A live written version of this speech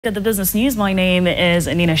At the business news, my name is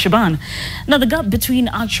Nina Shaban. Now, the gap between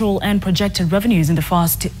actual and projected revenues in the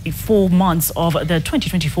first 4 months of the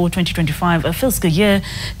 2024-2025 fiscal year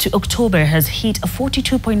to October has hit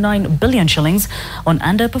 42.9 billion shillings on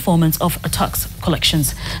underperformance of tax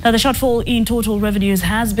collections. Now, the shortfall in total revenues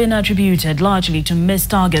has been attributed largely to missed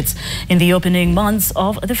targets in the opening months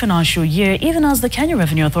of the financial year, even as the Kenya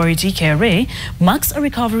Revenue Authority, KRA, marks a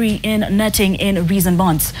recovery in netting in recent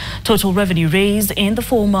months. Total revenue raised in the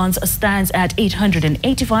 4 months stands at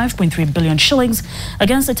 885.3 billion shillings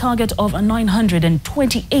against a target of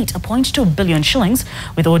 928.2 billion shillings,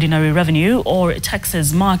 with ordinary revenue or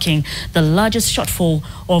taxes marking the largest shortfall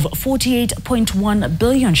of 48.1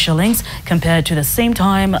 billion shillings compared to the same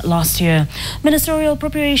time last year. Ministerial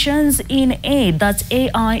appropriations in aid, that's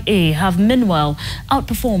AIA, have meanwhile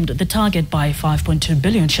outperformed the target by 5.2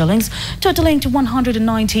 billion shillings, totaling to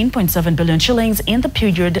 119.7 billion shillings in the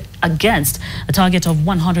period against a target of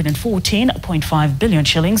 114.5 billion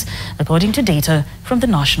shillings, according to data from the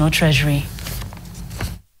National Treasury.